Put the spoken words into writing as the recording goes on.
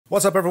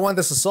What's up, everyone?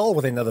 This is Soul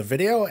with another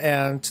video,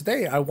 and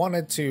today I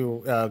wanted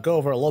to go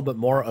over a little bit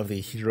more of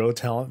the hero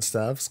talent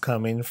stuffs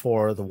coming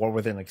for the War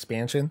Within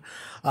expansion.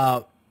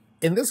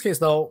 In this case,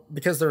 though,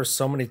 because there are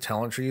so many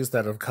talent trees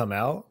that have come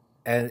out,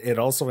 and it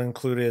also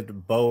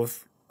included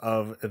both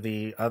of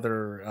the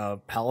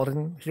other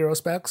Paladin hero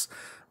specs,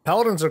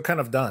 Paladins are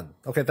kind of done.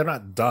 Okay, they're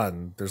not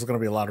done. There's going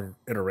to be a lot of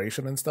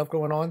iteration and stuff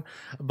going on,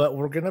 but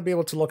we're going to be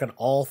able to look at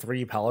all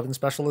three Paladin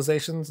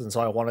specializations, and so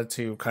I wanted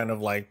to kind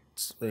of like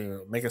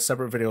make a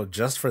separate video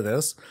just for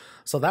this,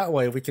 so that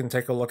way we can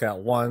take a look at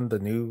one, the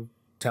new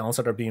talents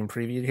that are being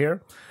previewed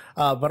here,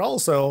 but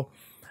also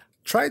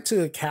try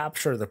to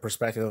capture the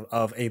perspective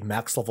of a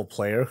max level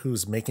player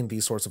who's making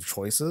these sorts of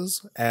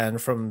choices,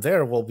 and from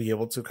there we'll be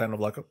able to kind of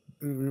like,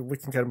 we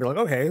can kind of be like,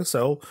 okay,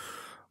 so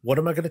what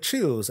am I going to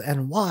choose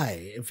and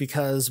why?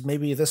 Because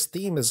maybe this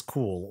theme is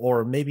cool,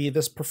 or maybe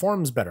this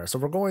performs better. So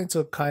we're going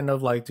to kind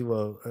of like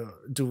do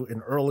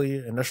an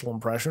early initial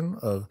impression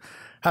of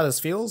how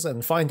this feels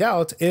and find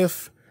out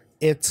if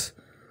it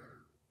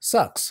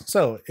sucks.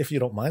 So if you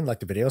don't mind, like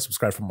the video,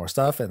 subscribe for more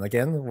stuff. And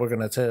again, we're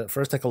going to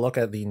first take a look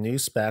at the new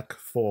spec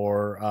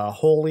for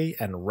Holy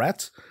and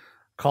Ret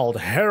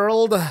called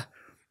Herald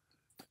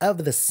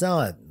of the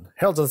Sun.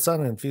 Heralds of the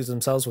Sun infuse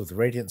themselves with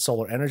radiant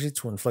solar energy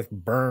to inflict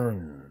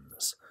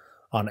burns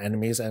on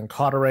enemies and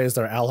cauterize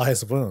their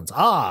allies' wounds.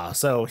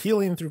 So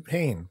healing through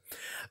pain.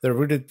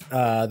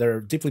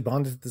 They're deeply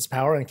bonded to this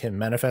power and can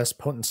manifest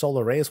potent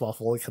solar rays while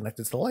fully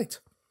connected to the light.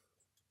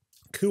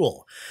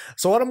 Cool.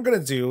 So what I'm going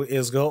to do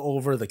is go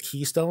over the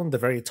keystone, the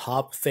very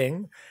top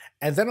thing,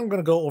 and then I'm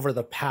going to go over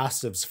the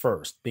passives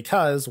first,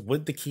 because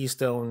with the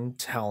keystone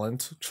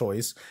talent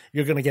choice,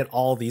 you're going to get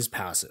all these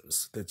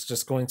passives. It's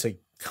just going to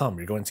come.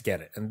 You're going to get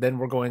it. And then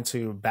we're going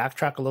to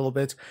backtrack a little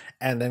bit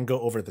and then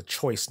go over the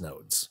choice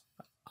nodes.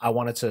 I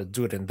wanted to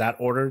do it in that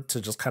order to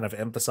just kind of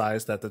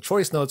emphasize that the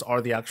choice nodes are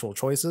the actual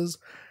choices.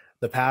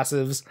 The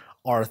passives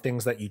are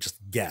things that you just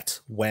get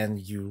when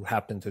you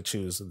happen to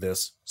choose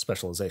this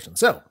specialization.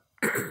 So,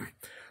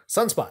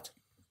 Sunspot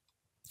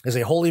is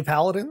a Holy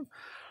Paladin.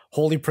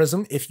 Holy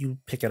Prism, if you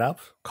pick it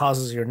up,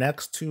 causes your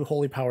next two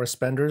Holy Power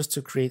spenders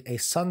to create a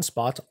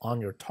sunspot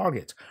on your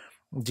target,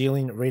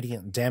 dealing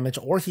radiant damage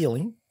or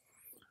healing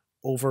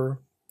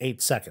over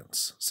 8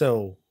 seconds.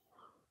 So,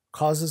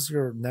 causes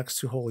your next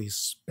two Holy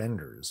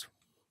spenders.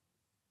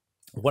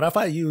 What if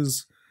I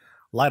use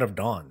Light of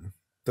Dawn?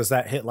 Does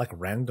that hit like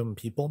random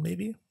people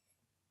maybe?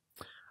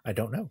 I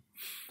don't know.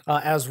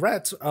 As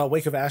Ret,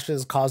 Wake of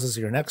Ashes causes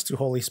your next two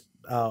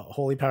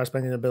Holy Power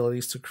spending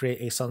abilities to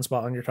create a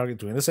sunspot on your target,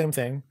 doing the same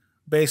thing.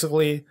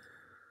 Basically,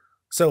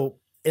 so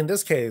in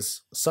this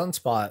case,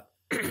 Sunspot,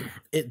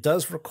 it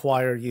does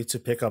require you to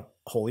pick up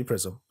Holy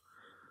Prism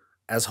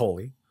as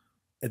Holy.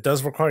 It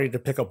does require you to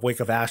pick up Wake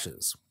of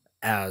Ashes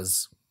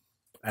as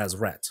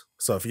Ret.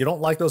 So if you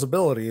don't like those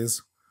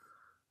abilities,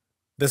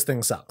 this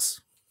thing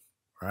sucks.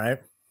 All right?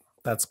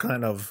 That's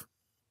kind of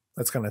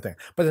thing.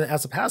 But then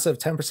as a passive,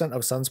 10%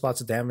 of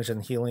Sunspot's damage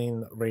and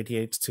healing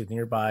radiates to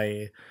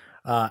nearby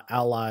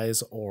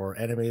allies or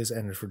enemies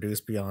and is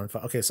reduced beyond.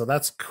 Okay, so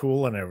that's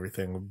cool and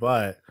everything,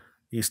 but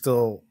you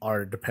still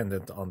are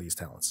dependent on these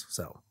talents.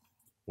 So,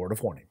 word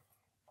of warning.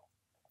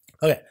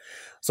 Okay,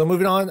 so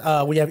moving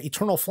on, we have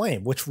Eternal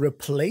Flame, which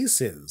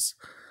replaces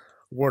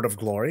Word of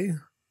Glory.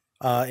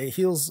 It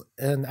heals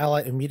an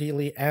ally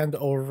immediately and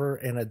over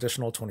an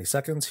additional 20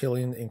 seconds.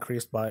 Healing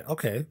increased by,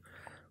 okay.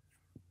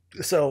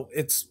 So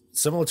it's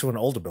similar to an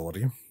old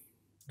ability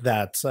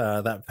that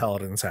that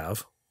Paladins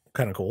have.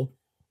 Kind of cool.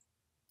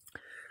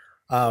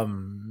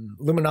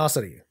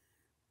 Luminosity.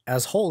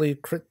 As Holy,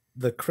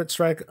 the crit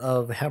strike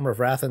of Hammer of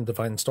Wrath and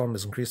Divine Storm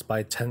is increased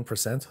by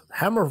 10%.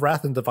 Hammer of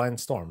Wrath and Divine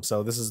Storm.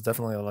 So this is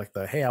definitely like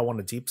the, hey, I want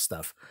to deep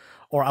stuff.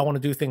 Or I want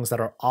to do things that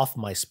are off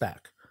my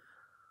spec.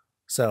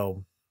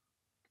 So,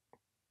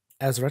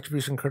 as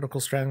Retribution critical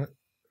strike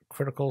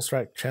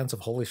chance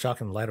of Holy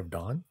Shock and Light of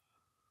Dawn.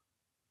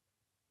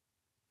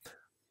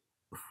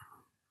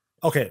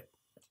 Okay,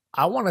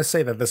 I want to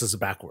say that this is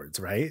backwards,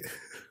 right?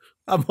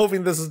 I'm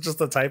hoping this is just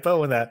a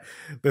typo and that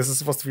this is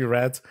supposed to be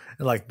red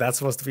and like that's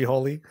supposed to be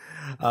holy.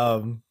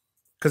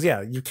 Because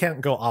yeah, you can't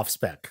go off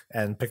spec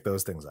and pick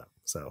those things up.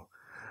 So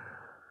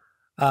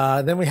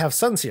then we have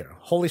Sunseer.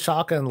 Holy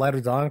Shock and Light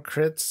of Dawn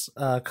crits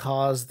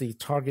cause the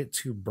target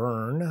to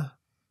burn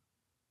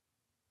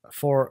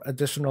for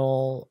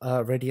additional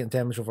radiant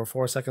damage over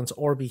 4 seconds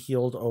or be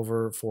healed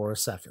over 4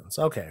 seconds.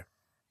 Okay,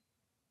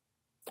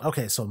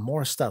 so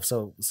more stuff.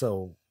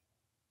 So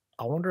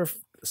I wonder if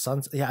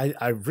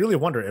I really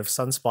wonder if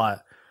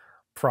Sunspot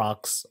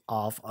procs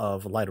off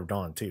of Light of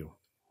Dawn too.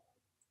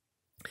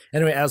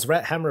 Anyway, as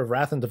Hammer of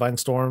Wrath and Divine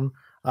Storm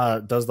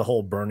does the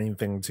whole burning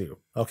thing too.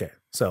 Okay,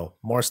 so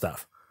more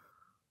stuff.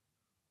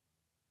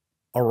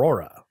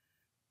 Aurora.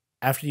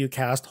 After you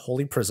cast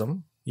Holy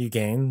Prism, you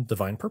gain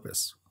Divine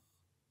Purpose.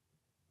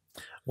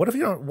 What if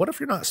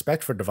you're not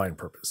spec'd for Divine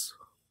Purpose?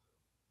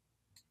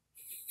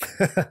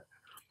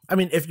 I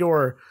mean, if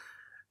you're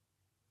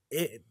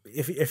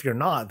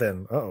not,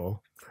 then or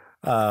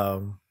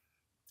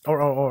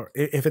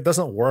if it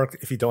doesn't work,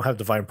 if you don't have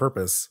Divine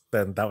Purpose,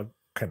 then that would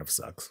kind of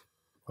sucks.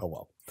 Oh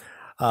well.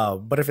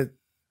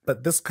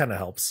 But this kind of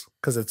helps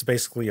because it's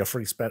basically a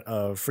free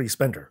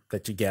spender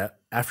that you get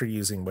after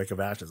using Wake of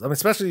Ashes. I mean,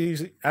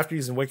 especially after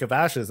using Wake of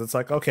Ashes, it's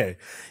like, okay,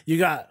 you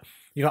got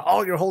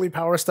all your holy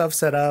power stuff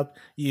set up.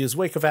 You use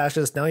Wake of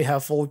Ashes, now you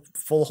have full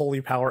holy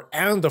power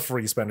and a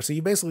free spender. So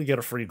you basically get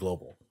a free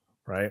global,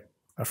 right?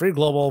 A free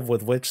global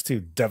with which to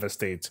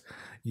devastate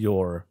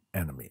your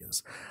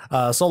enemies.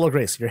 Solar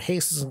Grace, your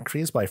haste is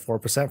increased by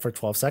 4% for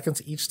 12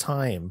 seconds each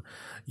time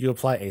you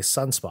apply a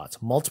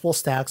sunspot. Multiple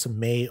stacks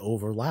may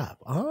overlap.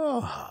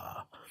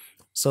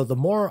 So the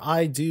more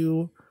I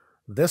do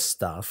this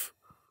stuff,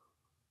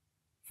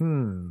 how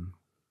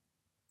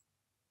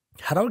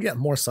do I get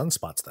more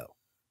sunspots though?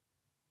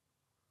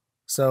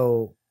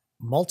 So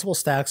multiple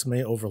stacks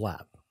may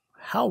overlap.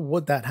 How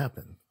would that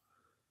happen?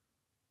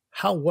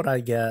 How would I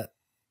get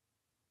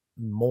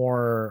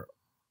more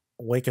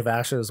Wake of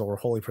Ashes or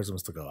Holy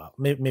Prisms to go out?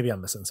 Maybe I'm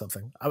missing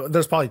something.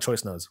 There's probably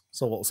choice nodes,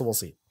 so we'll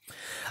see.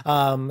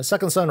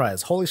 Second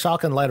Sunrise, Holy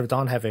Shock and Light of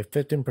Dawn have a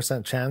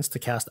 15% chance to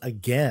cast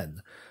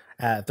again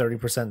at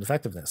 30%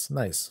 effectiveness.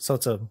 Nice. So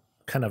it's a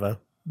kind of a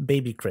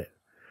baby crit.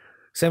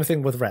 Same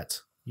thing with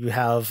Ret. You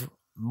have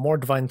more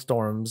Divine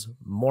Storms,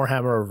 more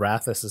Hammer of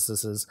Wrath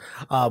assistances.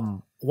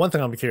 One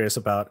thing I'm curious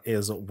about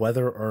is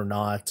whether or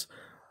not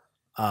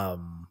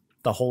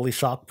the Holy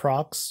Shock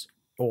procs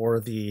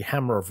or the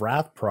Hammer of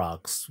Wrath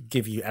procs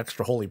give you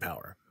extra holy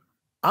power.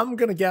 I'm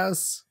gonna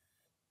guess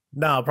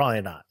no,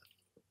 probably not,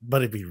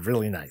 but it'd be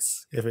really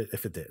nice if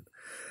it did.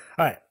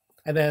 All right,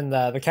 and then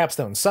the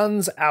capstone,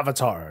 Sun's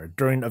Avatar.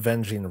 During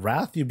Avenging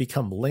Wrath, you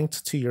become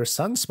linked to your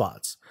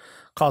sunspots,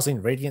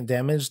 causing radiant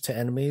damage to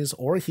enemies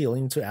or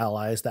healing to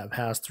allies that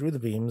pass through the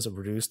beams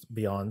reduced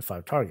beyond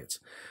 5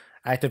 targets.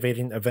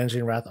 Activating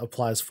Avenging Wrath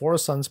applies 4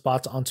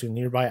 sunspots onto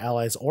nearby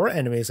allies or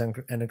enemies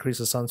and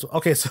increases sunspots.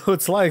 Okay, so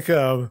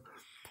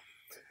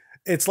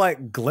it's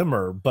like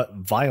Glimmer but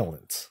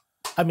violent.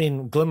 I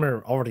mean,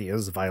 Glimmer already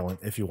is violent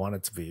if you want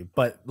it to be,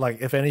 but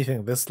like if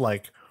anything, this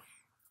like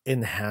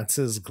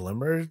enhances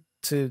Glimmer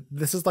to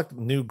this is like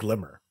new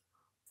Glimmer,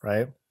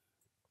 right?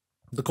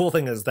 The cool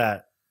thing is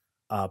that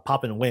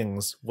popping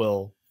wings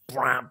will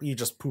you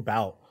just poop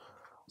out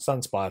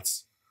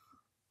sunspots.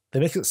 They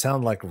make it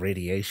sound like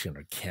radiation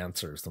or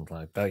cancer or something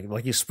like that.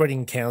 Like you're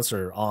spreading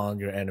cancer on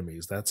your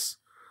enemies. That's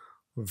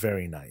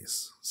very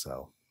nice.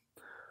 So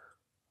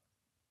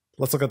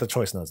let's look at the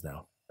choice nodes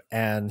now.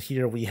 And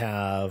here we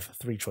have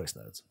 3 choice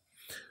nodes.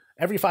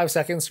 Every 5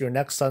 seconds, your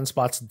next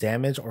sunspot's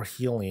damage or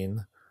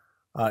healing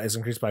is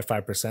increased by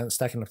 5%,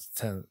 stacking up to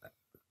 10.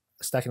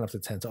 Stacking up to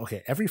 10. So,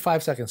 okay, every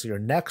 5 seconds, your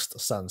next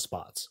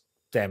sunspot's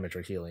damage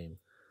or healing,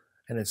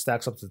 and it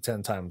stacks up to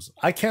 10 times.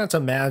 I can't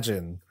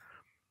imagine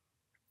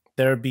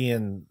there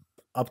being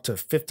up to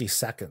 50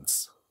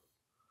 seconds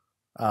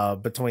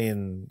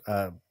between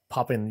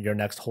popping your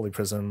next Holy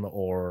Prism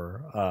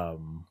or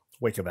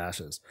Wake of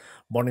Ashes.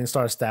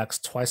 Morningstar stacks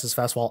twice as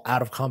fast while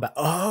out of combat.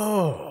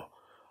 Oh,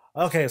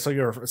 okay.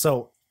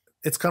 So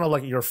it's kind of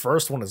like your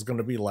first one is going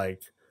to be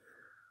like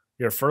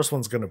your first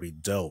one's going to be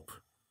dope,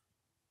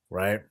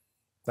 right?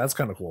 That's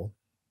kind of cool.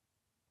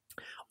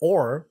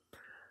 Or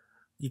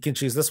you can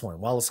choose this one.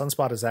 While the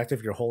sunspot is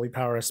active, your holy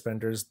power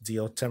spenders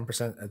deal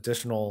 10%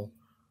 additional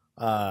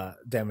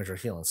damage or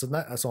healing. So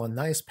a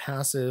nice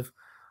passive.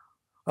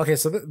 Okay,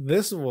 so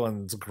this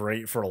one's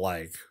great for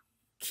like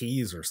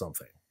keys or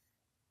something,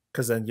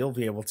 because then you'll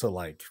be able to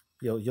like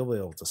you'll be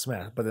able to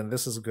smash. But then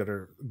this is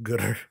gooder.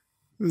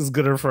 This is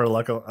gooder for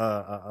like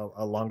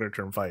a longer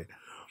term fight.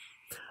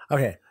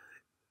 Okay,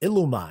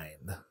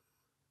 Illumine.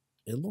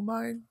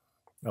 Oh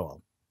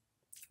well.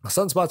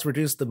 Sunspots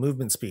reduce the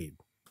movement speed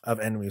of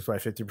enemies by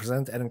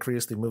 50% and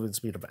increase the movement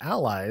speed of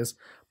allies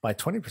by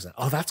 20%.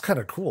 Oh, that's kind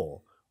of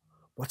cool.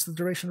 What's the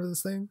duration of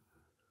this thing?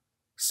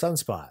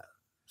 Sunspot.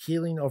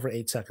 Healing over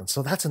 8 seconds.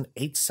 So that's an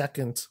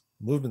 8-second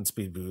movement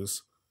speed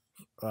boost.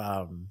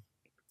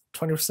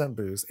 20%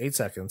 boost, 8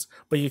 seconds.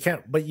 But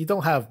you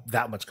don't have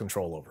that much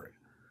control over it.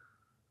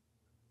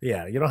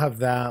 Yeah, you don't have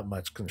that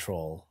much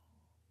control.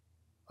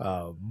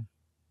 Oh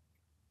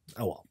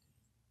well.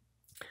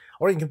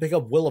 Or you can pick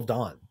up Will of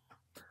Dawn.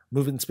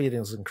 Movement speed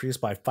is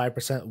increased by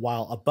 5%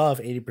 while above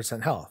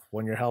 80% health.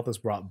 When your health is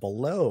brought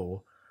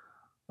below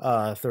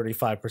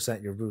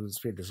 35%, your movement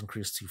speed is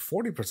increased to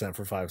 40%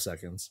 for 5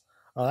 seconds.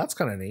 Oh, that's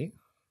kind of neat.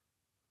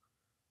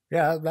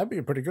 Yeah, that'd be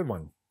a pretty good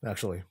one,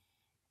 actually.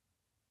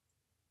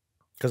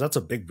 Because that's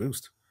a big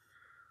boost.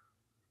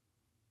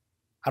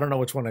 I don't know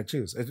which one I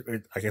choose.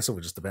 I guess it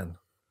would just depend.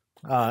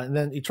 And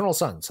then Eternal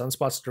Sun.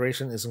 Sunspot's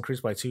duration is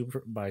increased by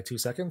 2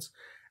 seconds,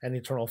 and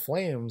Eternal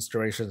Flame's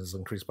duration is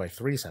increased by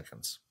 3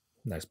 seconds.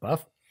 Nice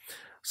buff.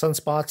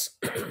 Sunspots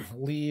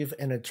leave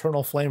an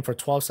Eternal Flame for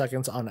 12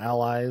 seconds on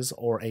allies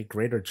or a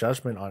greater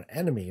judgment on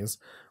enemies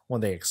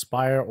when they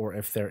expire or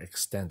if they're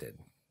extended.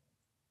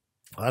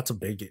 Well,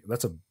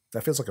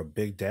 that feels like a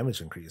big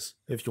damage increase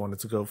if you wanted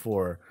to go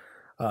for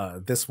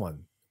this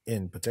one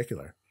in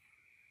particular.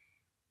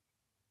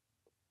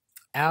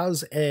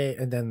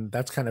 And then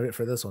that's kind of it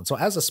for this one. So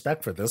as a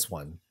spec for this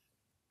one,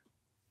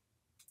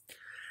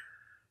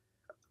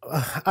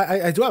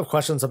 I do have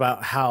questions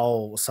about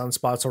how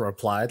sunspots are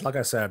applied. Like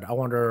I said, I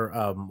wonder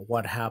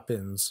what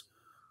happens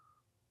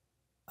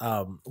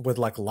with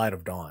like Light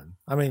of Dawn.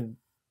 I mean,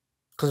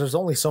 because there's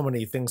only so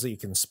many things that you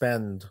can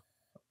spend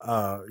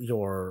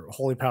your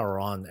holy power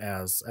on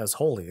as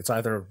holy. It's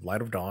either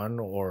Light of Dawn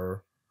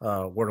or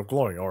Word of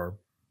Glory or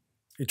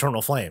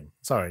Eternal Flame.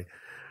 Sorry,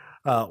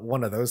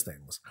 one of those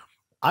things.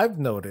 I've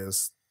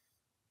noticed,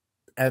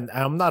 and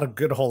I'm not a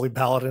good holy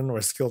paladin or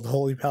a skilled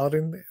holy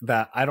paladin,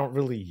 that I don't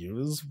really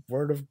use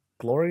Word of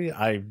Glory.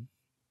 I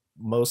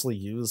mostly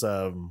use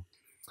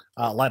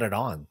Light of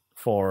Dawn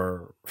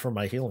for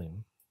my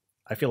healing.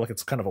 I feel like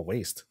it's kind of a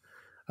waste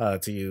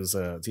to use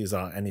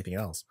anything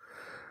else.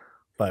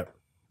 But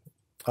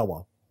oh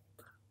well.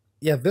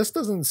 Yeah, this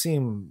doesn't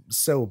seem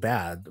so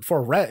bad.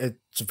 For Ret,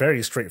 it's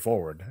very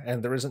straightforward,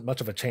 and there isn't much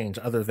of a change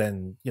other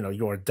than, you know,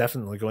 you're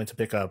definitely going to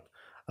pick up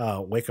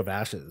Wake of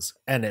Ashes,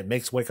 and it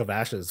makes Wake of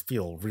Ashes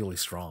feel really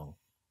strong.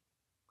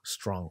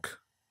 Strong.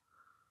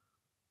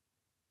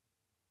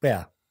 But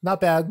yeah, not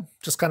bad,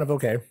 just kind of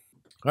okay.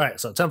 All right,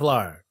 so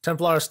Templar.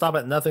 Templars stop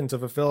at nothing to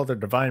fulfill their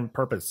divine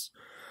purpose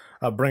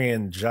of bringing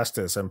in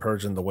justice and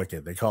purging the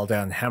wicked. They call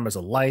down hammers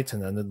of light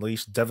and then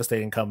unleash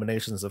devastating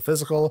combinations of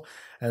physical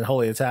and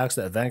holy attacks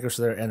that vanquish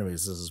their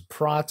enemies. This is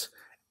Prot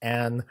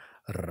and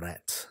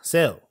Ret.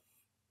 So,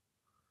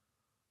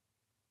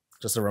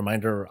 just a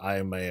reminder,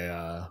 I'm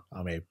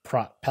a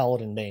Prot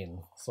Paladin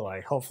main, so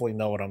I hopefully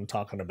know what I'm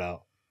talking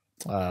about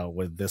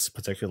with this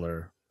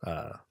particular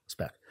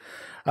spec.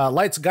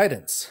 Light's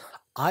Guidance.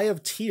 Eye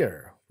of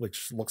Tyr,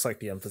 which looks like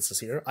the emphasis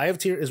here. Eye of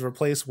Tyr is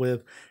replaced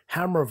with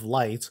Hammer of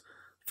Light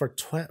for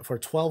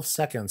 12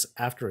 seconds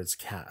after it's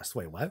cast.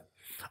 Wait, what?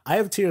 Eye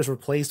of Tyr is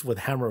replaced with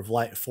Hammer of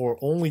Light for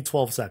only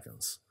 12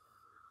 seconds.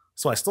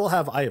 So I still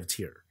have Eye of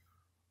Tyr,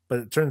 but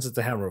it turns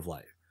into Hammer of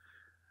Light.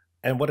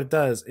 And what it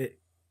does,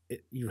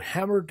 you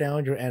hammer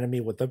down your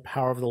enemy with the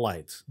power of the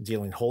light,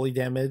 dealing holy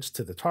damage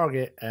to the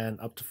target and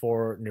up to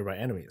 4 nearby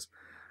enemies.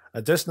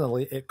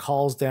 Additionally, it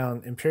calls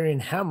down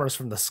Empyrean hammers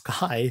from the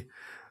sky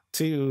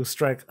to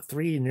strike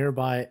 3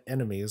 nearby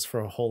enemies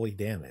for holy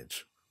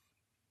damage.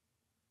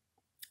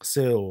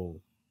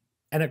 So,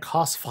 and it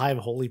costs 5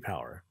 holy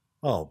power.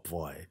 Oh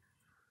boy.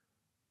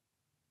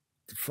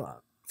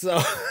 Fuck.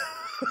 So,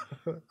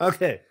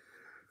 okay.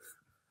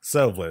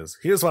 So, Blizz,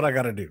 here's what I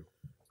gotta do.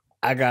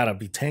 I gotta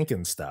be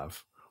tanking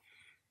stuff.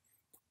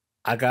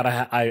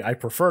 I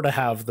prefer to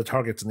have the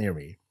targets near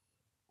me,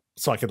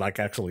 so I could like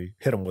actually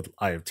hit them with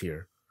Eye of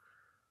Tyr.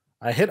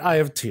 I hit Eye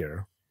of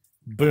Tyr,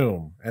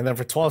 boom, and then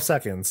for 12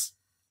 seconds,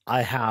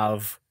 I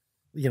have,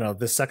 you know,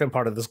 the second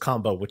part of this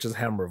combo, which is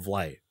Hammer of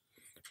Light.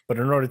 But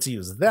in order to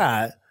use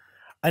that,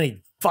 I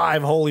need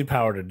 5 holy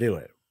power to do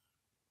it.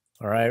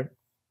 All right.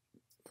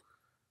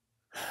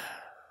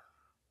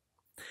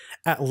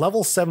 At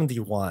level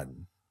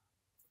 71,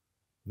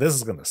 this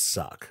is gonna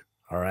suck.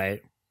 All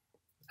right.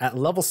 At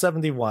level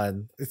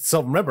 71,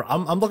 so remember,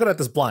 I'm looking at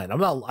this blind.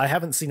 I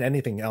haven't seen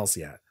anything else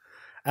yet.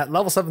 At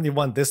level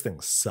 71, this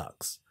thing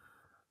sucks.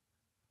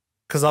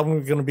 Because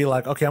I'm gonna be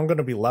like, okay, I'm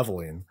gonna be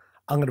leveling.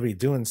 I'm gonna be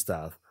doing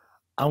stuff.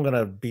 I'm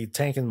gonna be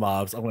tanking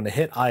mobs. I'm gonna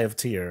hit Eye of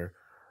Tyr.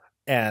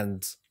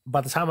 And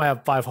by the time I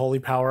have 5 holy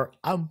power,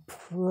 I'm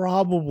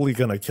probably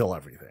gonna kill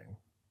everything.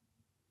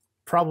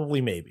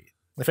 Probably, maybe.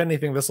 If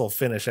anything, this will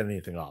finish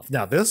anything off.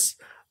 Now, this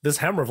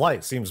Hammer of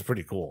Light seems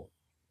pretty cool,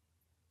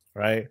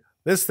 right?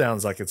 This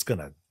sounds like it's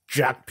gonna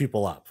jack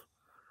people up.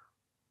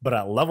 But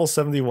at level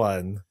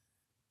 71,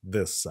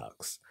 this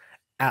sucks.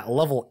 At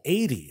level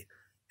 80,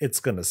 it's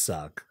gonna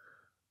suck.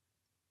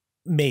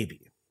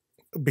 Maybe.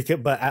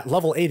 But at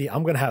level 80,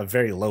 I'm gonna have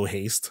very low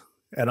haste.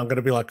 And I'm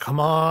gonna be like,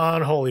 come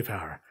on, holy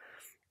power.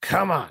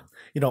 Come on.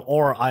 You know,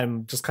 or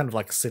I'm just kind of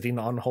like sitting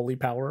on holy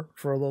power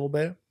for a little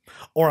bit.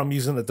 Or I'm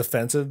using the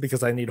defensive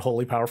because I need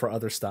holy power for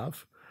other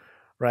stuff.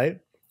 Right?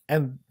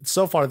 And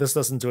so far, this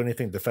doesn't do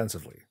anything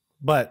defensively.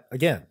 But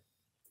again,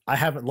 I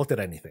haven't looked at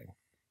anything.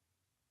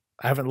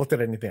 I haven't looked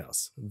at anything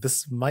else.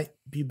 This might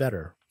be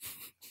better.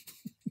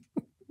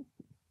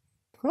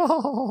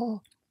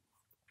 All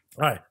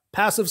right,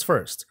 passives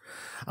first.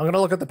 I'm going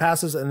to look at the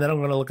passives and then I'm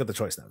going to look at the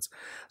choice notes.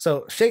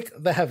 So, Shake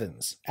the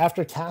Heavens.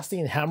 After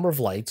casting Hammer of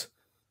Light,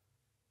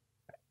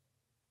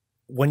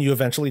 when you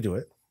eventually do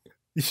it,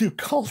 you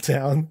call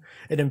down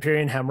an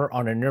Empyrean Hammer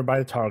on a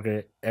nearby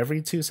target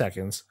every 2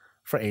 seconds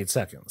for 8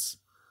 seconds.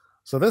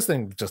 So this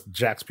thing just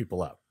jacks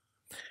people up.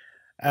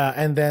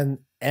 And then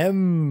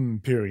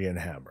Empyrean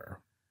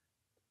Hammer.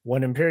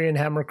 When Empyrean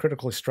Hammer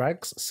critically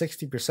strikes,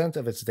 60%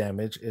 of its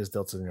damage is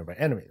dealt to the nearby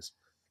enemies.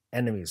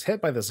 Enemies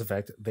hit by this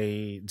effect,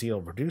 they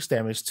deal reduced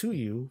damage to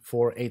you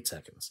for 8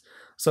 seconds.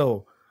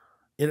 So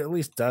it at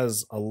least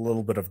does a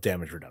little bit of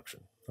damage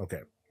reduction.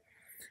 Okay.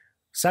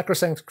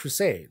 Sacrosanct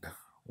Crusade.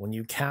 When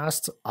you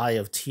cast Eye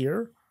of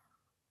Tyr,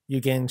 you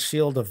gain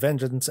Shield of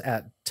Vengeance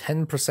at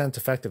 10%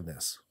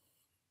 effectiveness.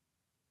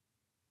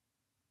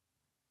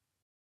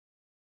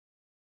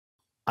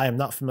 I am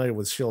not familiar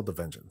with Shield of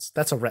Vengeance.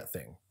 That's a Ret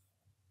thing.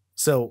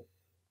 So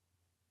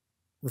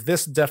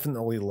this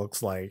definitely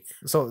looks like...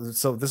 So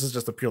this is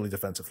just a purely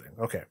defensive thing.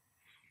 Okay.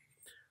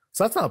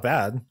 So that's not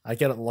bad. I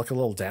get like a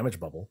little damage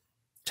bubble.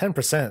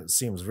 10%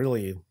 seems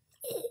really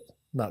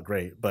not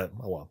great, but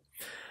oh well.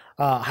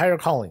 Higher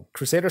Calling,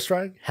 Crusader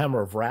Strike,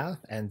 Hammer of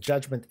Wrath, and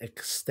Judgment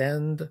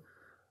extend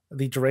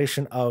the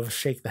duration of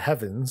Shake the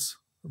Heavens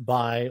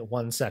by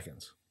 1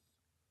 second.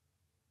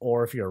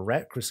 Or if you're a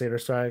Ret, Crusader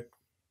Strike,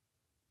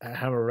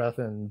 Hammer of Wrath,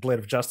 and Blade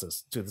of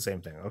Justice do the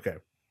same thing. Okay.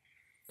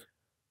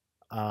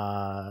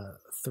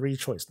 3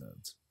 choice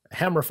nodes.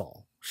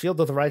 Hammerfall,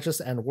 Shield of the Righteous,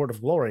 and Word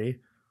of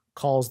Glory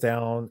calls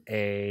down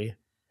a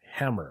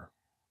hammer,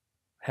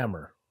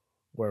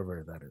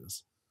 wherever that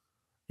is.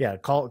 Yeah,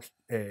 calls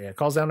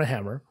down a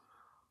hammer.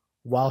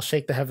 While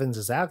Shake the Heavens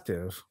is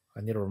active,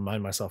 I need to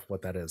remind myself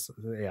what that is.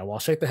 Yeah, while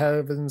Shake the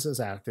Heavens is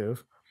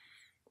active,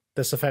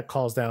 this effect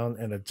calls down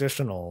an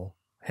additional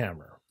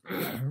hammer.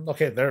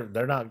 Okay,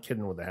 they're not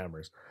kidding with the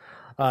hammers.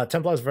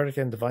 Templar's Verdict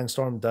and Divine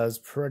Storm does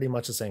pretty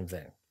much the same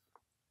thing.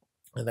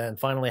 And then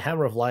finally,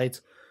 Hammer of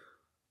Light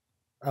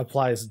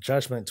applies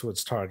Judgment to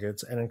its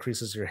targets and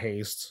increases your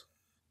haste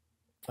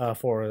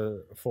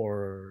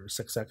for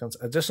 6 seconds.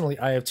 Additionally,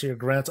 Eye of Tyr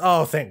grants...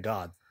 Oh, thank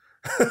God.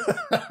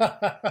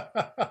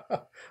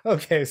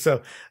 Okay,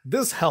 so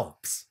this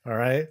helps, all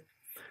right?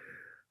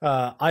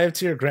 Eye of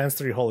Tyr grants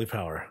 3 holy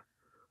power.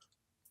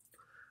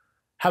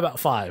 How about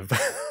 5?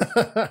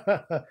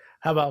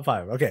 How about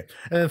 5? Okay.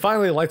 And then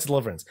finally, Light's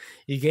Deliverance.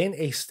 You gain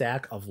a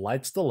stack of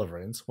Light's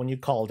Deliverance when you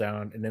call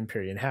down an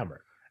Empyrean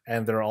Hammer.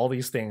 And there are all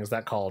these things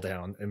that call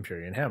down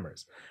Empyrean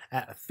Hammers.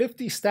 At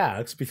 50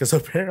 stacks, because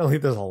apparently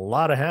there's a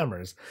lot of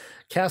hammers,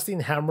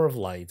 casting Hammer of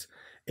Light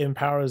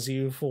empowers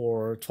you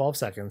for 12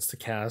 seconds to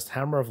cast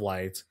Hammer of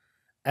Light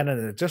and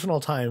an additional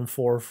time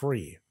for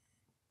free.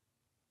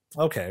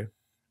 Okay.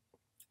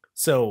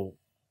 So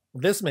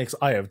this makes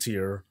Eye of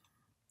Tyr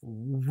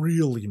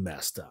really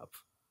messed up.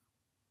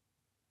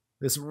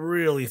 This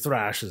really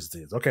thrashes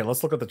dudes. Okay,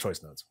 let's look at the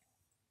choice notes.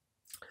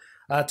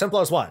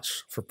 Templar's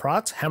Watch. For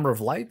Prot, Hammer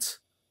of Light,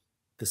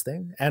 this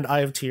thing, and Eye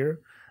of Tyr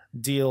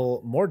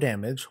deal more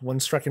damage when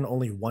striking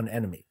only one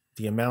enemy.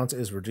 The amount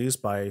is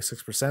reduced by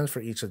 6%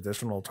 for each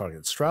additional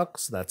target struck,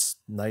 so that's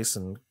nice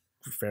and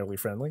fairly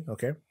friendly.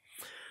 Okay.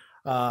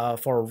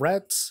 For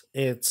Ret,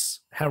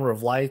 it's Hammer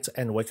of Light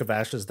and Wake of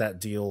Ashes that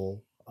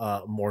deal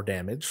more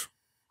damage.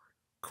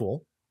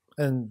 Cool.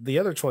 And the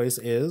other choice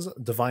is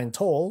Divine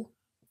Toll.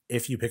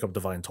 If you pick up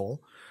Divine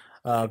Toll,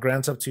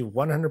 grants up to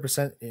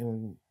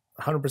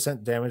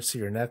 100% damage to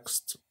your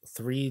next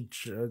 3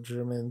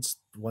 judgments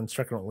when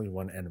striking only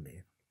one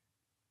enemy.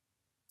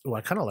 Oh,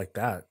 I kind of like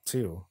that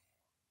too,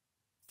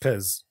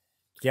 because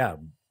yeah,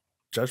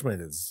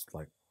 Judgment is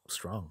like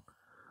strong.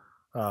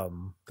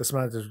 This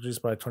amount is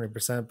reduced by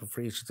 20%, but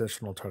for each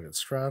additional target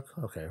struck.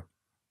 Okay,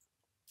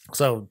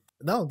 so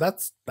no,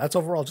 that's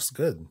overall just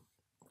good.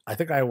 I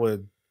think I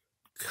would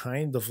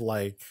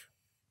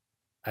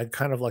I'd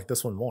kind of like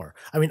this one more.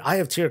 I mean, Eye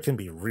of Tyr can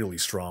be really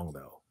strong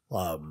though.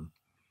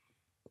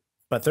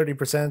 But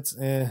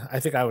 30%, I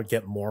think I would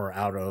get more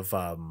out of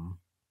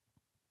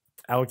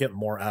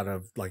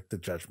like the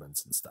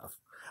judgments and stuff.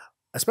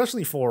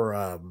 Especially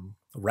for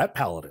Ret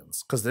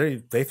Paladins, because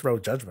they throw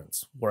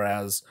judgments,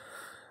 whereas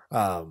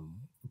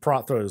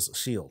Prot throws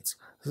shields.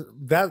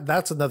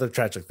 That's another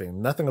tragic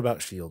thing. Nothing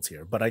about shields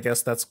here, but I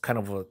guess that's kind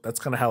of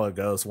how it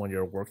goes when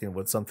you're working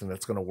with something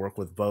that's going to work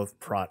with both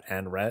Prot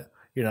and Ret.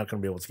 You're not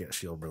going to be able to get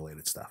shield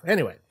related stuff.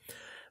 Anyway,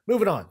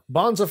 moving on.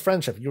 Bonds of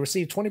Friendship. You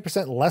receive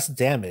 20% less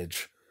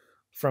damage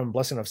from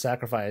Blessing of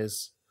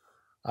Sacrifice,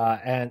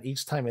 and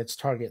each time its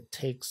target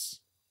takes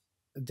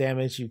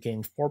damage, you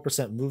gain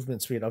 4%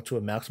 movement speed up to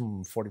a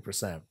maximum of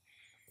 40%.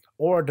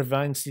 Or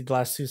Divine Seed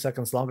lasts 2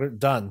 seconds longer.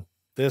 Done.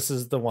 This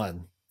is the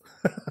one.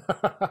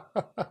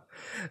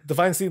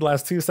 Divine Seed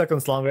lasts 2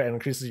 seconds longer and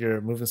increases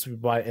your movement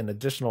speed by an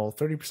additional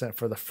 30%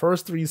 for the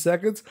first 3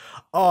 seconds.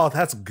 Oh,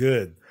 that's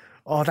good.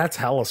 Oh, that's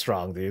hella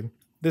strong, dude.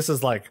 This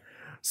is like,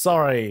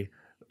 sorry,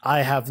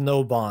 I have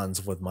no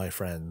bonds with my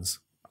friends.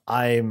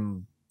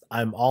 I'm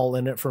all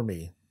in it for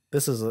me.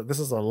 This is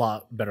a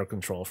lot better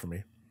control for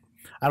me.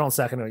 I don't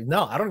second.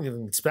 No, I don't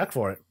even expect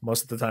for it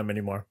most of the time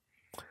anymore.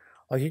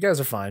 Like, you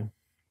guys are fine.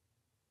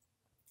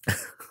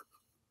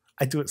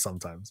 I do it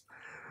sometimes.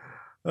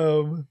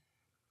 And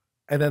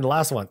then the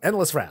last one,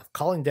 Endless Wrath.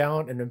 Calling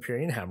down an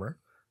Empyrean Hammer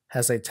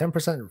has a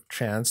 10%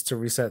 chance to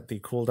reset the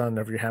cooldown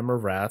of your Hammer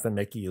of Wrath and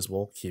make it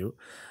usable. Cute.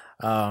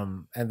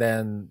 And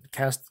then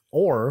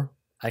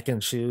I can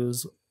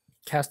choose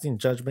casting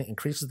Judgment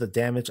increases the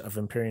damage of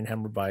Empyrean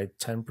Hammer by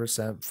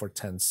 10% for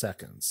 10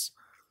 seconds.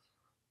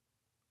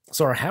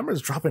 So our hammer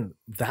is dropping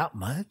that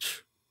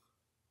much?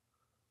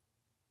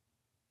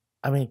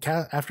 I mean,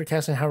 after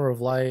casting Hammer of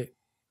Light,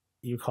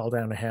 you call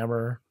down a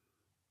hammer.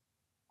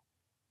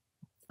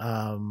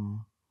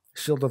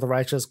 Shield of the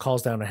Righteous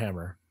calls down a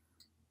hammer.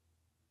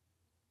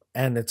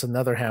 And it's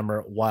another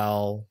hammer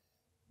while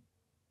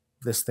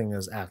this thing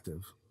is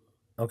active.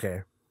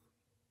 Okay.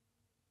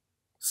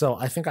 So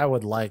I think I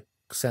would like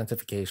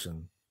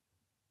Sanctification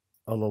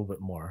a little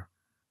bit more.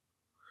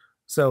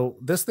 So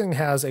this thing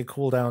has a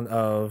cooldown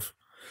of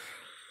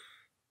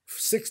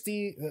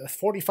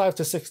 45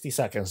 to 60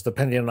 seconds,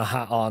 depending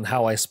on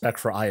how I spec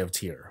for Eye of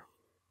Tyr.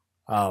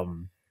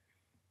 Um,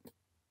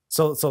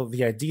 so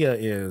the idea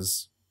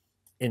is,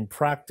 in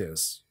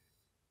practice,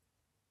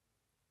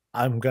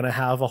 I'm gonna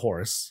have a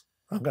horse.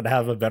 I'm gonna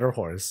have a better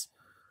horse.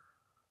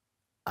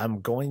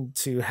 I'm going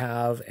to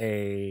have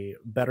a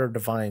better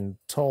divine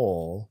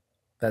toll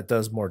that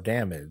does more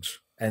damage,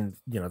 and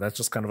that's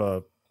just kind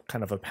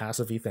of a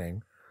passive-y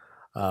thing.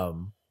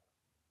 Um,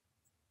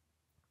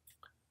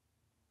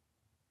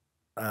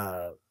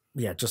 uh,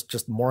 yeah,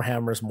 just more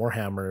hammers, more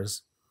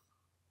hammers.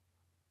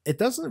 It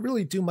doesn't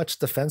really do much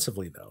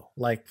defensively though.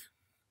 Like,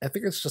 I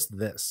think it's just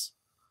this.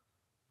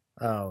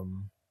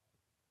 Um,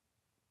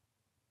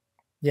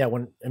 yeah,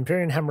 when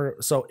Empyrean Hammer,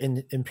 so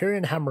in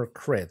Empyrean Hammer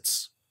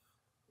crits,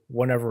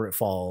 whenever it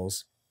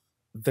falls,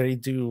 they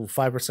do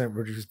 5%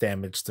 reduced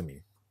damage to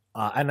me.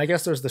 And I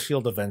guess there's the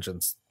Shield of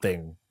Vengeance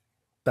thing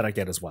that I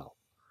get as well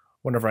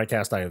whenever I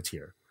cast Eye of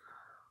Tear.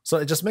 So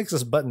it just makes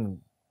this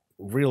button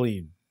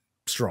really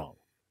strong.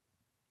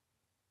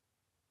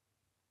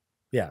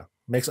 Yeah,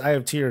 makes Eye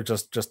of Tear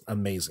just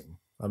amazing,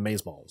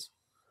 amazeballs.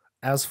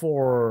 As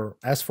for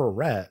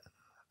Ret,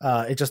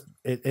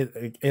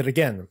 it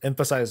again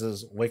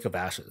emphasizes Wake of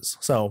Ashes.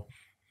 So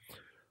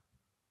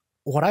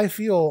what I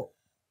feel,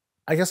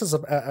 I guess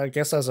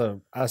as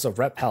a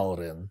Ret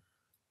Paladin,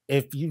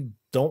 if you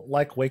don't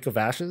like Wake of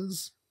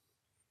Ashes,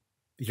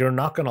 you're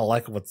not gonna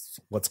like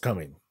what's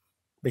coming,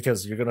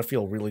 because you're gonna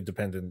feel really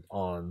dependent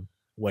on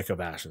Wake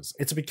of Ashes.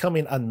 It's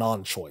becoming a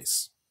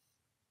non-choice,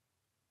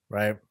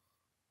 right?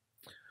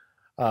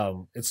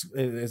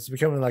 It's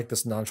becoming like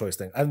this non-choice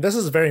thing, and this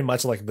is very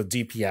much like the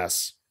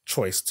DPS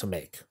choice to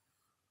make.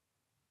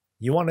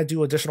 You want to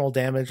do additional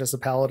damage as a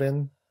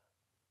paladin,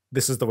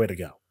 this is the way to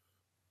go.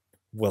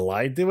 Will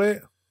I do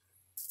it?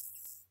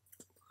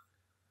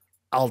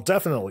 I'll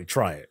definitely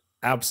try it,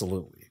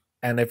 absolutely.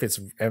 And if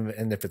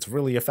it's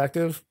really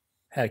effective,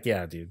 heck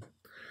yeah, dude.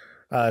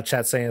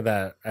 Chat saying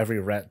that every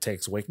ret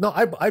takes wake. No,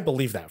 I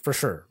believe that for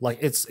sure. Like,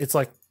 it's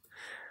like,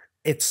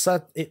 it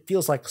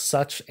feels like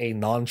such a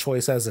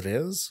non-choice as it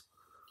is.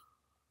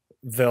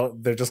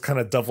 They're just kind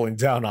of doubling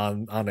down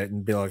on it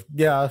and be like,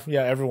 yeah,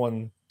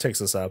 everyone takes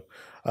this up.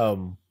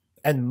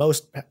 And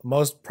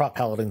most prop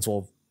paladins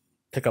will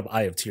pick up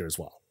Eye of Tear as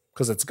well,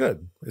 because it's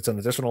good. It's an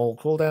additional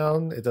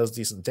cooldown. It does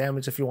decent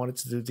damage if you want it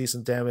to do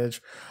decent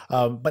damage.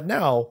 But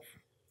now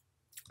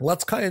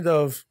let's kind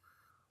of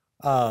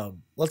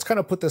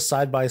put this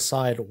side by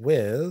side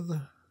with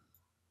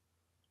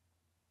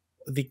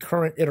the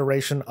current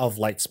iteration of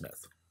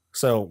Lightsmith.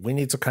 So we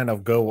need to kind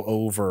of go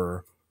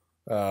over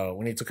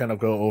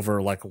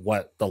like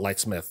what the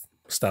Lightsmith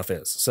stuff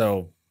is.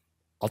 So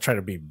I'll try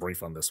to be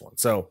brief on this one.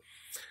 So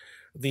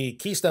the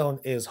keystone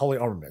is Holy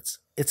Armaments.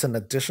 It's an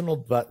additional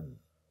button.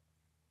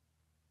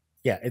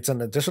 Yeah, it's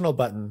an additional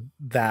button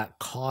that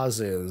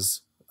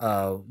causes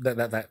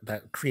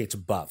that creates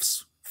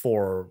buffs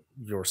for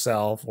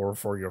yourself or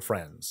for your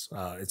friends.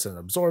 It's an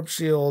absorb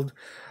shield.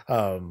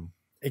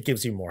 It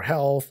gives you more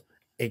health.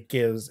 It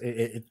gives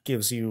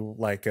you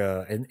like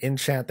an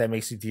enchant that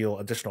makes you deal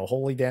additional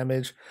holy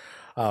damage.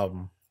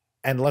 And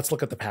let's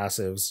look at the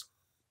passives,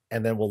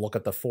 and then we'll look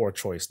at the 4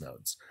 choice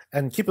nodes.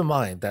 And keep in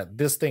mind that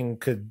this thing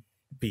could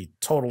be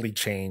totally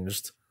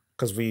changed,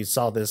 because we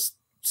saw this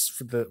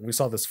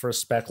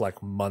first spec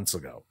like months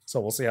ago.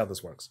 So we'll see how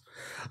this works.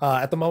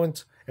 At the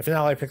moment, if an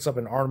ally picks up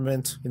an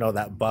armament,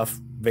 that buff,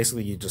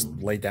 basically you just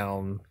lay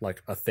down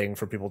like a thing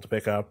for people to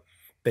pick up.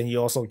 Then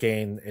you also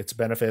gain its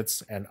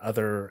benefits, and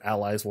other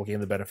allies will gain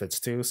the benefits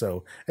too.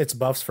 So it's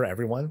buffs for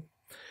everyone.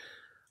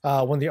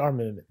 When the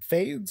armament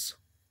fades,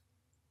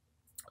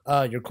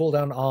 your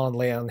cooldown on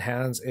lay on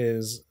hands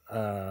is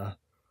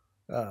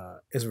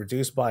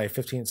reduced by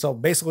 15. So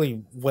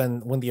basically,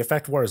 when the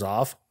effect wears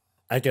off,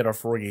 I get a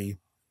free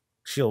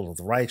Shield of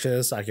the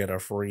Righteous. I get a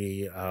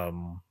free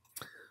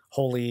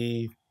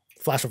Holy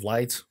Flash of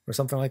Light or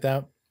something like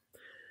that.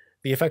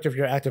 The effect of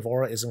your active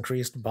aura is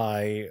increased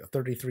by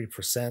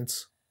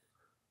 33%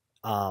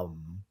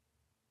 on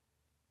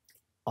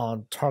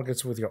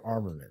targets with your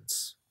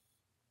armaments.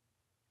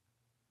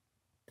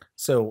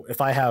 So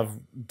if I have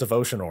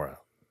Devotion Aura,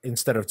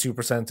 instead of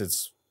 2%,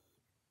 it's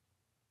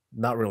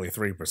not really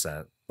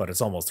 3%, but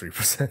it's almost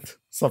 3%,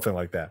 something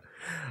like that.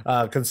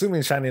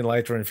 Consuming Shining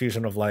Light or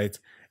Infusion of Light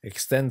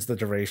extends the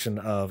duration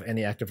of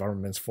any active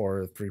armaments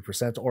for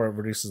 3%, or it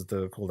reduces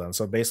the cooldown.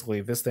 So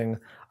basically, this thing,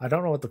 I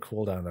don't know what the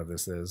cooldown of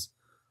this is.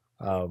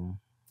 I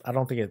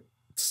don't think it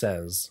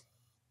says,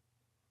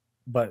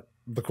 but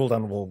the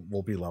cooldown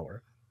will be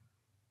lower.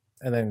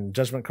 And then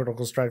Judgment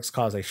Critical Strikes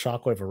cause a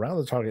shockwave around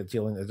the target,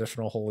 dealing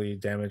additional holy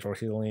damage or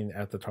healing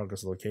at the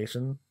target's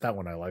location. That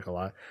one I like a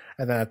lot.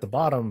 And then at the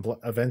bottom,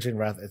 Avenging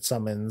Wrath, it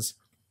summons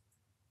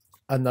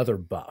another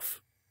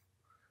buff.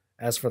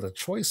 As for the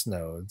choice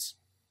nodes,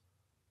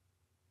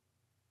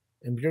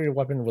 imbue your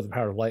weapon with the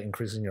power of light,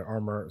 increasing your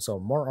armor. So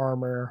more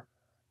armor,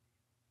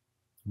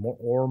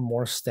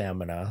 more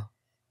stamina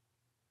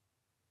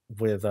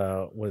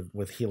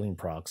with healing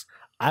procs.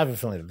 I have a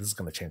feeling that this is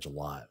going to change a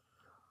lot.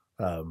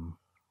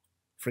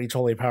 For each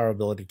holy power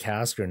ability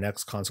cast, your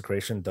next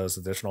consecration does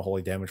additional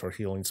holy damage or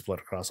healing split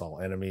across all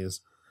enemies.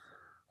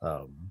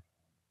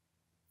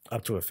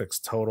 up to a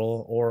fixed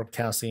total, or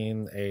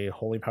casting a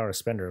Holy Power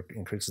Spender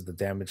increases the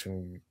damage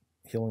and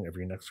healing of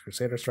your next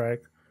Crusader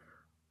strike,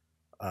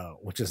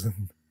 which is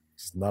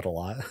not a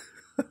lot.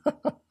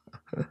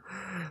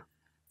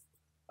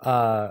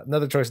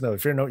 Another choice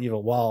note: Fear no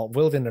evil. While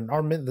wielding an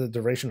armament, the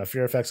duration of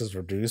fear effects is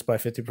reduced by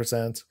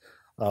 50%,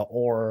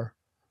 or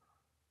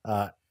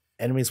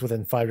enemies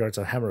within 5 yards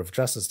of Hammer of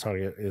Justice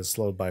target is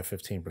slowed by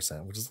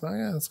 15%, which is,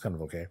 yeah, that's kind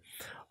of okay.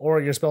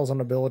 Or your spells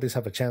and abilities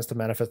have a chance to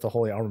manifest the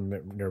holy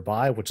armament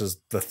nearby, which is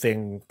the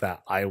thing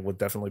that I would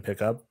definitely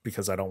pick up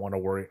because I don't want to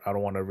worry. I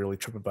don't want to really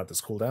trip about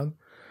this cooldown.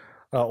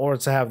 Or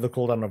to have the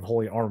cooldown of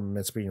holy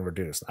armaments being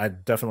reduced. I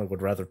definitely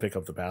would rather pick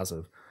up the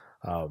passive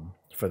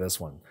for this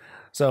one.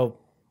 So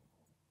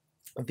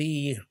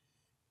the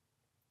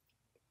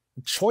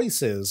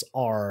choices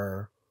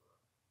are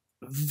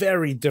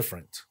very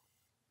different,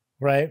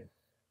 right?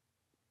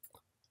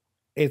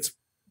 It's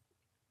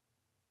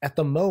at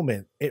the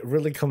moment, it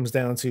really comes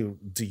down to,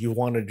 do you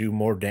want to do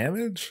more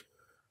damage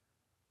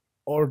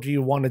or do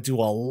you want to do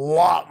a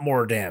lot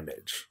more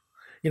damage?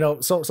 You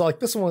know, so like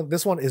this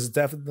one is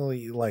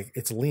definitely like,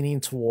 it's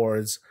leaning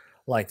towards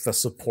like the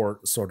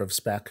support sort of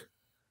spec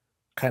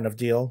kind of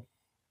deal.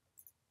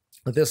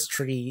 This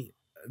tree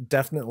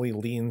definitely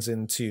leans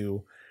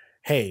into,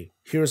 hey,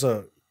 here's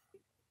a,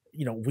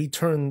 you know, we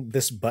turn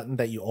this button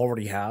that you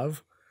already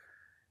have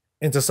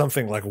into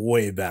something like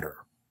way better.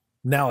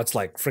 Now it's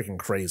like freaking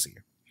crazy.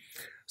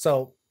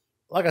 So,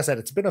 like I said,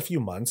 it's been a few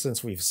months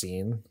since we've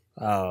seen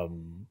the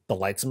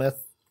Lightsmith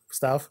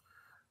stuff.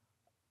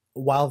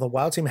 While the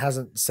WoW team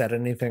hasn't said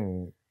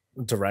anything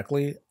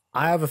directly,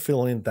 I have a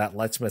feeling that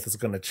Lightsmith is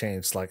going to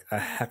change like a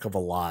heck of a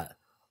lot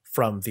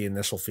from the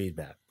initial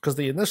feedback, because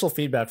the initial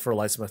feedback for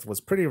Lightsmith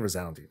was pretty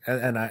resounding,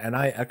 and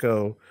I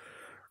echo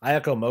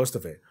most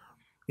of it.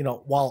 You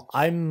know, while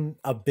I'm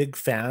a big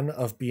fan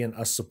of being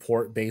a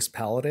support-based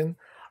paladin,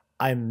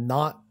 I'm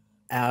not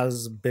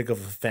as big of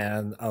a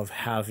fan of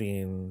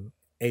having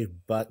a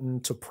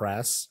button to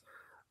press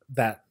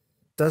that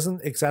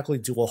doesn't exactly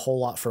do a whole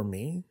lot for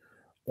me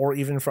or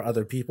even for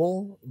other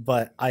people,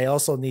 but I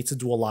also need to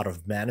do a lot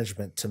of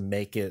management to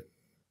make it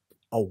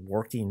a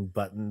working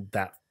button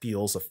that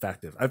feels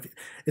effective.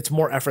 It's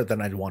more effort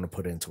than I'd want to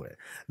put into it.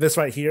 This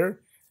right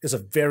here is a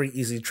very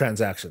easy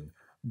transaction.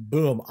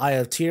 Boom, I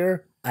have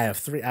tier, I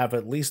have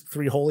at least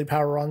 3 holy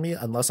power on me,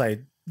 unless I,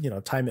 you know,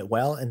 time it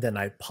well, and then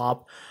I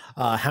pop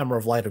Hammer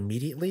of Light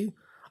immediately.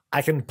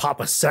 I can pop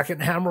a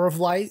second Hammer of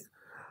Light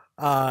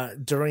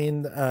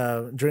during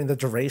the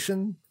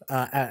duration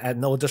at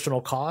no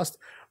additional cost,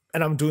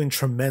 and I'm doing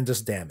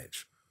tremendous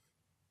damage.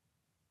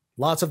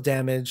 Lots of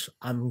damage.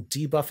 I'm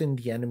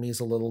debuffing the enemies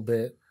a little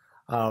bit.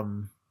 Let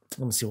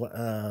me see what.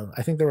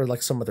 I think there were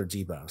like some other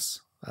debuffs.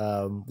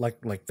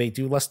 Like they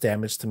do less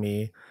damage to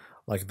me.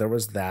 Like there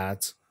was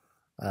that.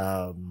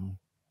 And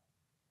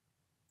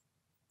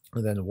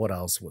then what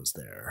else was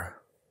there?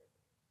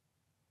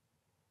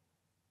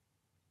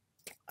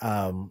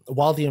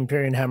 While the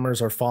Empyrean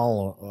hammers are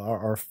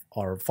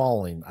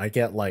falling, I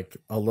get like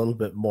a little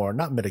bit more,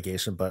 not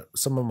mitigation, but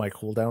some of my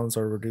cooldowns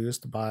are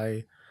reduced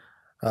by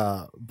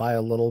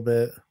a little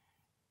bit.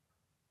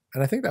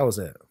 And I think that was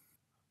it.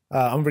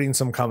 I'm reading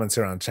some comments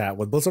here on chat.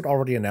 With Blizzard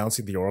already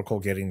announcing the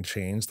Oracle getting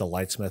changed, the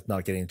Lightsmith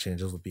not getting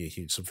changes would be a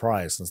huge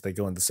surprise, since they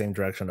go in the same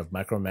direction of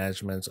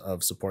micromanagement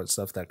of support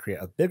stuff that create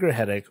a bigger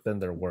headache than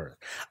they're worth.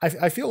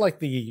 I feel like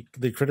the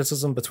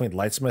criticism between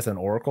Lightsmith and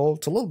Oracle,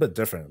 it's a little bit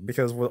different,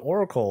 because with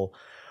Oracle,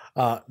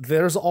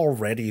 there's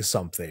already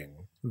something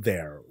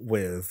there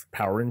with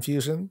power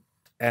infusion,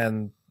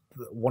 and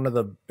one of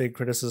the big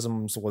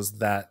criticisms was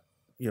that,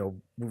 you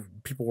know,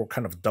 people were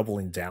kind of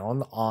doubling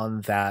down on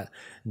that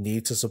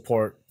need to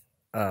support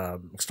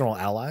external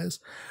allies.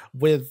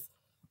 With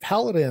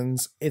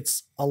paladins,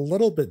 it's a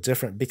little bit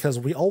different, because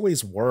we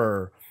always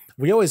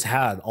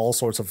had all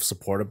sorts of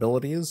support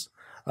abilities,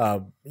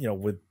 you know,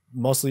 with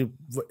mostly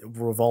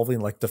revolving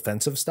like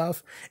defensive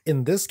stuff.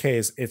 In this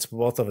case, it's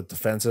both of a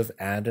defensive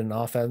and an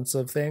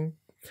offensive thing.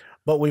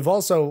 But we've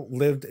also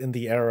lived in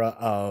the era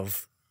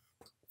of,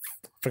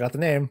 forgot the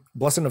name,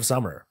 Blessing of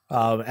Summer.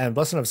 And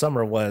Blessing of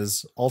Summer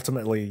was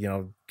ultimately, you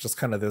know, just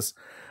kind of this,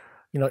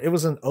 you know, it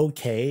was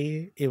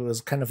it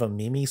was kind of a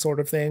meme sort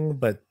of thing,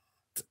 but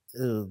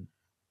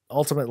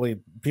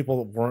ultimately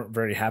people weren't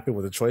very happy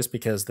with the choice,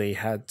 because they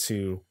had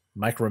to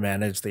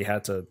micromanage, they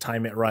had to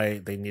time it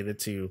right, they needed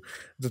to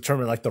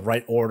determine like the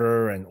right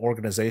order and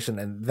organization,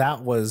 and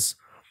that wasn't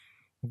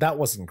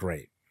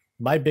great.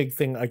 My big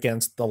thing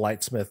against the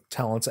Lightsmith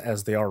talents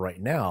as they are right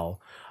now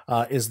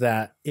is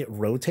that it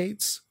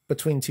rotates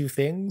between two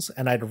things,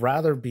 and I'd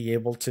rather be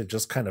able to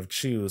just kind of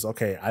choose,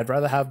 okay, I'd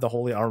rather have the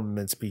holy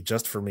armaments be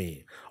just for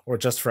me, or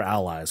just for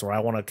allies, or I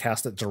want to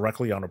cast it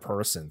directly on a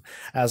person,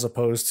 as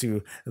opposed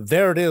to,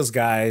 there it is,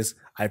 guys,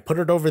 I put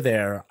it over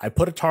there, I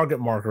put a target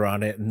marker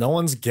on it, no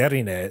one's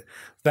getting it,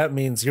 that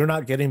means you're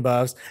not getting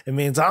buffs, it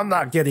means I'm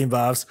not getting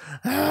buffs.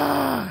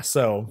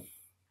 So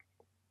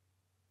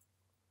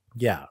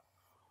yeah.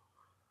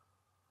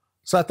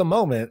 So at the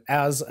moment,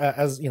 as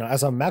you know,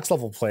 as a max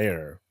level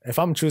player, if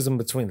I'm choosing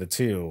between the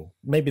two,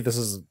 maybe this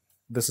is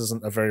this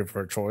isn't a very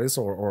preferred choice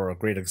or a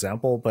great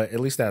example, but at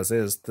least as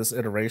is, this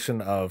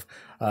iteration of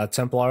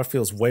Templar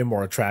feels way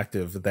more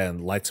attractive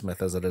than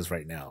Lightsmith as it is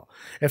right now.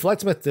 If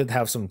Lightsmith did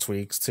have some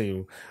tweaks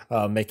to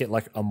make it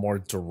like a more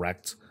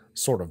direct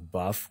sort of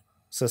buff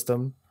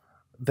system,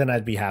 then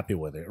I'd be happy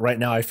with it. Right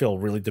now, I feel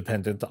really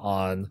dependent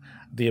on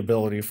the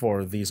ability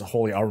for these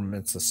holy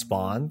armaments to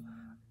spawn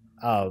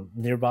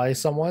nearby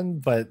someone,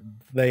 but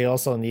they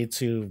also need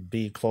to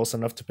be close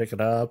enough to pick it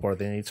up, or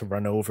they need to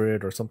run over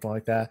it or something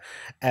like that.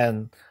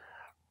 And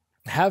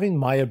having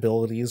my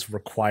abilities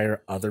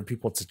require other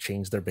people to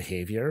change their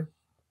behavior,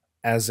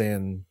 as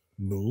in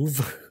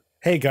move.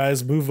 Hey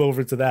guys, move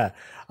over to that.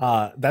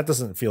 That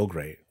doesn't feel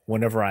great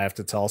whenever I have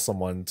to tell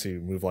someone to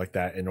move like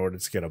that in order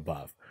to get a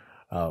buff.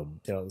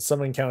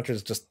 Some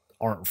encounters just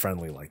aren't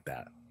friendly like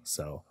that.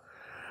 So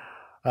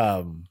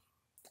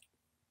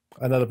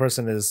another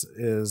person is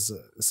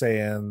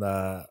saying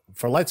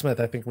for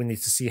Lightsmith, I think we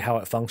need to see how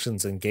it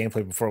functions in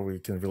gameplay before we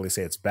can really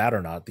say it's bad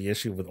or not. The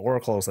issue with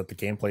Oracle is that the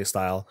gameplay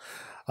style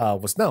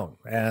was known,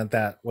 and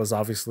that was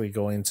obviously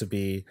going to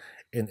be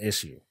an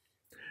issue.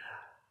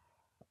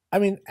 I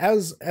mean,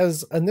 as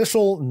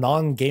initial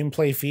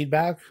non-gameplay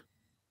feedback,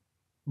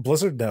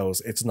 Blizzard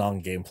knows it's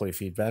non-gameplay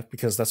feedback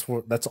because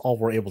that's all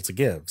we're able to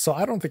give. So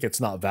I don't think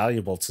it's not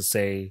valuable to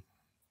say,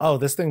 oh,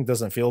 this thing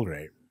doesn't feel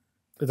great.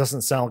 It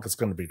doesn't sound like it's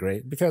going to be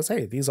great, because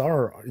hey, these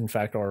are in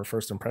fact our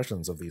first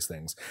impressions of these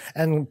things.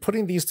 And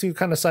putting these two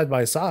kind of side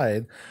by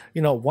side,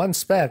 one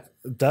spec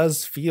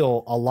does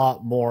feel a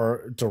lot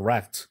more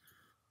direct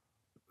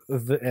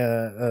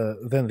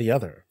than the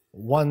other.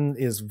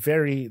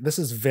 This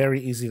is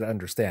very easy to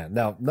understand.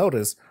 Now,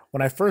 notice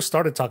when I first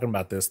started talking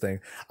about this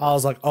thing, I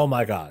was like, oh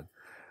my God,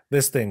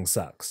 this thing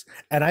sucks.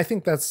 And I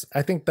think that's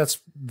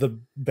the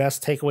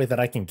best takeaway that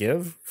I can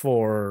give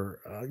for,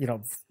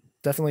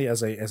 definitely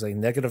as a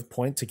negative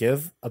point to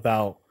give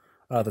about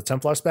the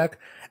Templar spec.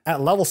 At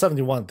level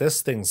 71,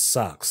 this thing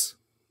sucks.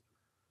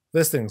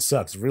 This thing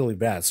sucks really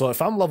bad. So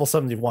if I'm level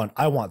 71,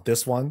 I want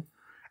this one.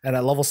 And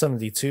at level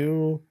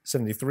 72,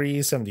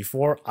 73,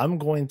 74, I'm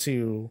going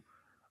to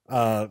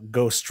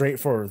go straight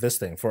for this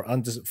thing, for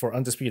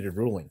Undisputed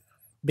Ruling,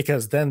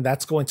 because then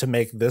that's going to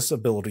make this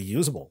ability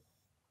usable.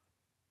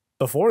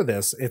 Before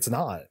this, it's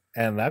not,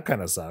 and that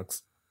kind of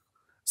sucks.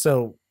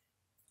 So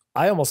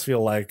I almost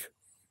feel like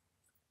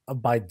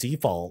by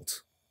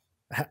default,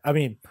 I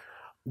mean,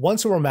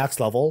 once we're max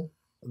level,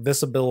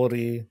 this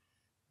ability,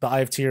 the Eye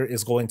of Tyr,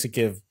 is going to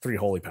give 3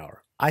 holy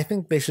power. I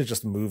think they should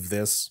just move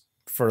this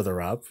further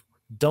up.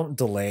 Don't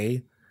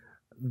delay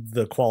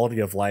the quality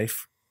of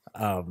life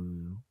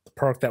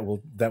perk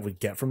that we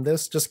get from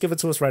this. Just give it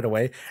to us right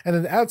away, and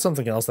then add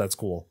something else that's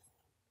cool,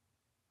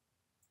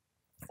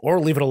 or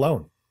leave it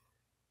alone.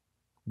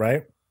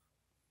 Right?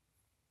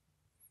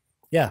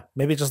 Yeah,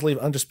 maybe just leave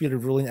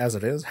Undisputed Ruling as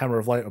it is. Hammer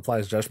of Light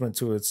applies judgment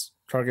to its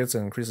targets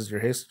and increases your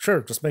haste.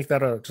 Sure, just make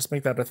that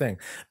a thing,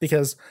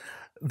 because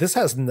this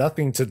has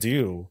nothing to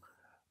do.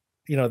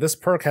 This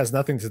perk has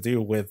nothing to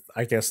do with,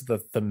 I guess, the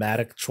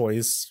thematic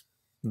choice.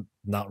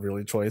 Not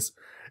really choice.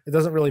 It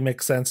doesn't really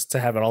make sense to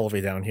have it all the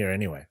way down here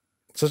anyway.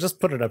 So just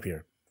put it up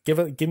here.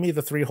 Give me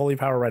the 3 holy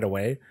power right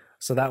away,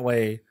 so that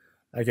way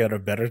I get a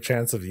better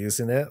chance of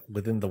using it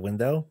within the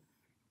window.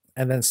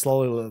 And then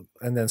slowly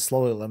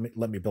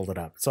let me build it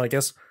up. So I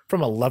guess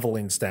from a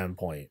leveling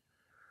standpoint,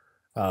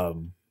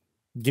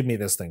 give me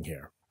this thing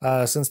here.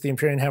 Since the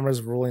Empyrean Hammer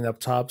is ruling up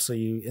top, so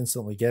you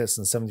instantly get it,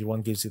 since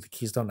 71 gives you the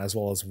keystone as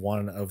well as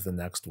one of the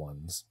next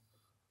ones.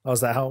 Oh,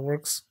 is that how it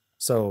works?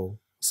 So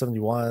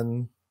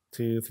 71,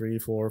 2, 3,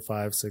 4,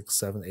 5, 6,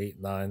 7, 8,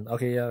 9.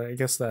 Okay, yeah, I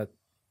guess that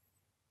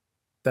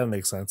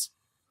makes sense.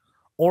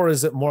 Or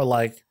is it more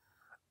like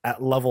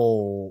at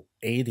level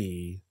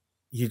 80,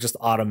 you just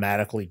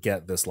automatically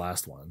get this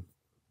last one?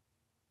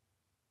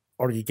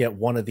 Or you get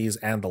one of these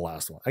and the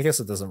last one? I guess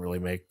it doesn't really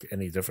make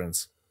any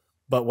difference.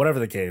 But whatever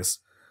the case,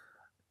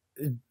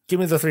 give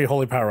me the 3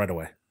 holy power right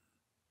away.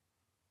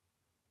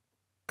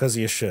 Because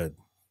you should.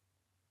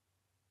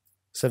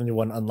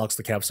 71 unlocks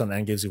the capstone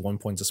and gives you 1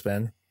 point to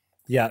spend.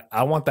 Yeah,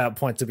 I want that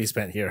point to be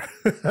spent here.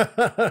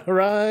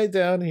 Right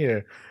down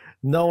here.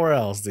 Nowhere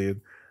else,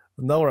 dude.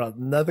 Nowhere else.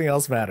 Nothing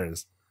else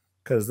matters.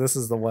 Because this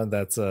is the one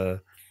that's... I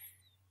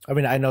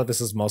mean, I know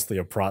this is mostly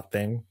a prot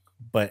thing,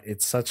 but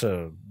it's such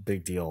a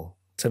big deal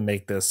to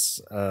make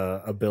this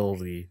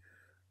ability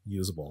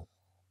usable.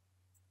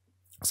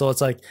 So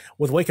it's like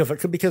with Wake of...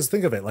 Because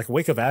think of it, like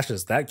Wake of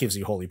Ashes, that gives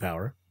you holy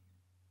power.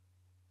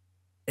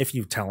 If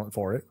you talent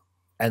for it.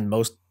 And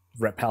most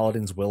rep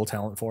paladins will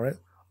talent for it.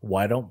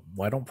 Why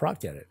don't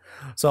Prot get it?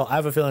 So I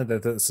have a feeling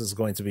that this is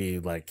going to be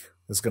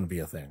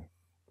a thing.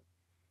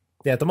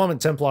 Yeah, at the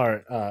moment,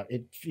 Templar,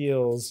 it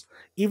feels,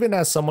 even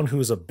as someone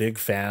who's a big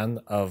fan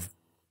of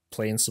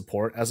playing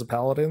support as a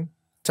paladin,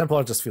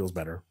 Templar just feels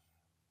better.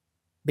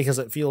 Because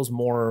it feels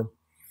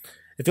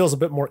a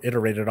bit more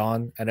iterated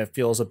on, and it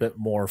feels a bit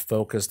more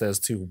focused as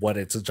to what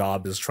its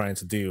job is trying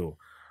to do.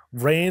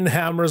 Rain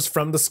hammers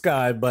from the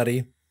sky,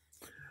 buddy.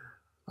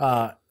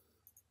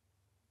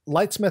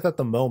 Lightsmith at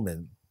the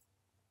moment,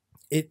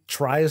 it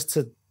tries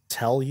to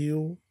tell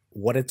you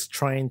what it's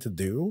trying to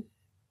do,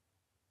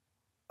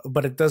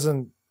 but it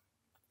doesn't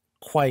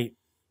quite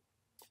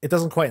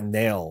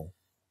nail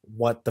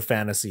what the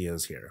fantasy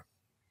is here.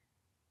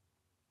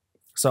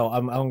 So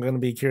I'm going to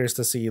be curious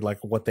to see like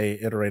what they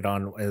iterate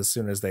on as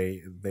soon as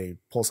they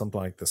pull something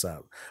like this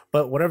out.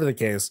 But whatever the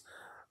case,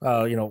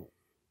 you know,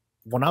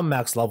 when I'm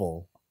max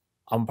level,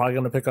 I'm probably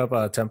going to pick up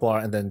a Templar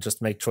and then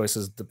just make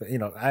choices. You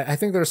know, I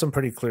think there's some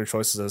pretty clear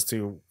choices as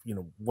to, you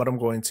know, what I'm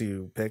going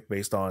to pick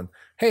based on,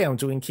 hey, I'm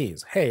doing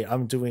keys. Hey,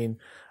 I'm doing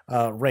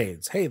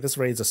raids. Hey, this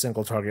raid's a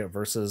single target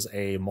versus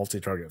a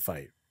multi-target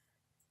fight.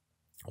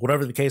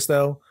 Whatever the case,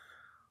 though,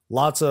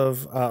 lots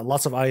of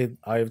Eye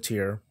of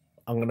Tier.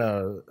 I'm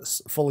gonna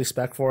fully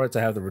spec for it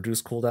to have the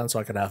reduced cooldown, so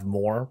I can have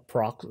more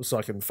proc, so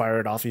I can fire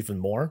it off even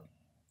more.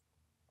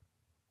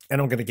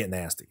 And I'm gonna get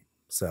nasty.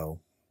 So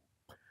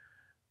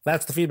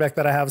that's the feedback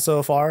that I have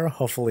so far.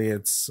 Hopefully,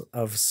 it's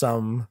of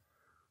some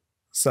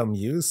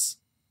use,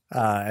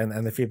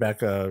 and the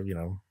feedback, you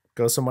know,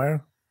 goes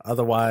somewhere.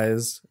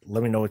 Otherwise,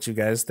 let me know what you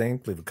guys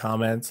think. Leave a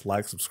comment,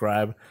 like,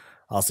 subscribe.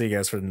 I'll see you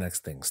guys for the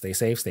next thing. Stay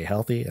safe, stay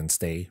healthy, and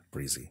stay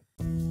breezy.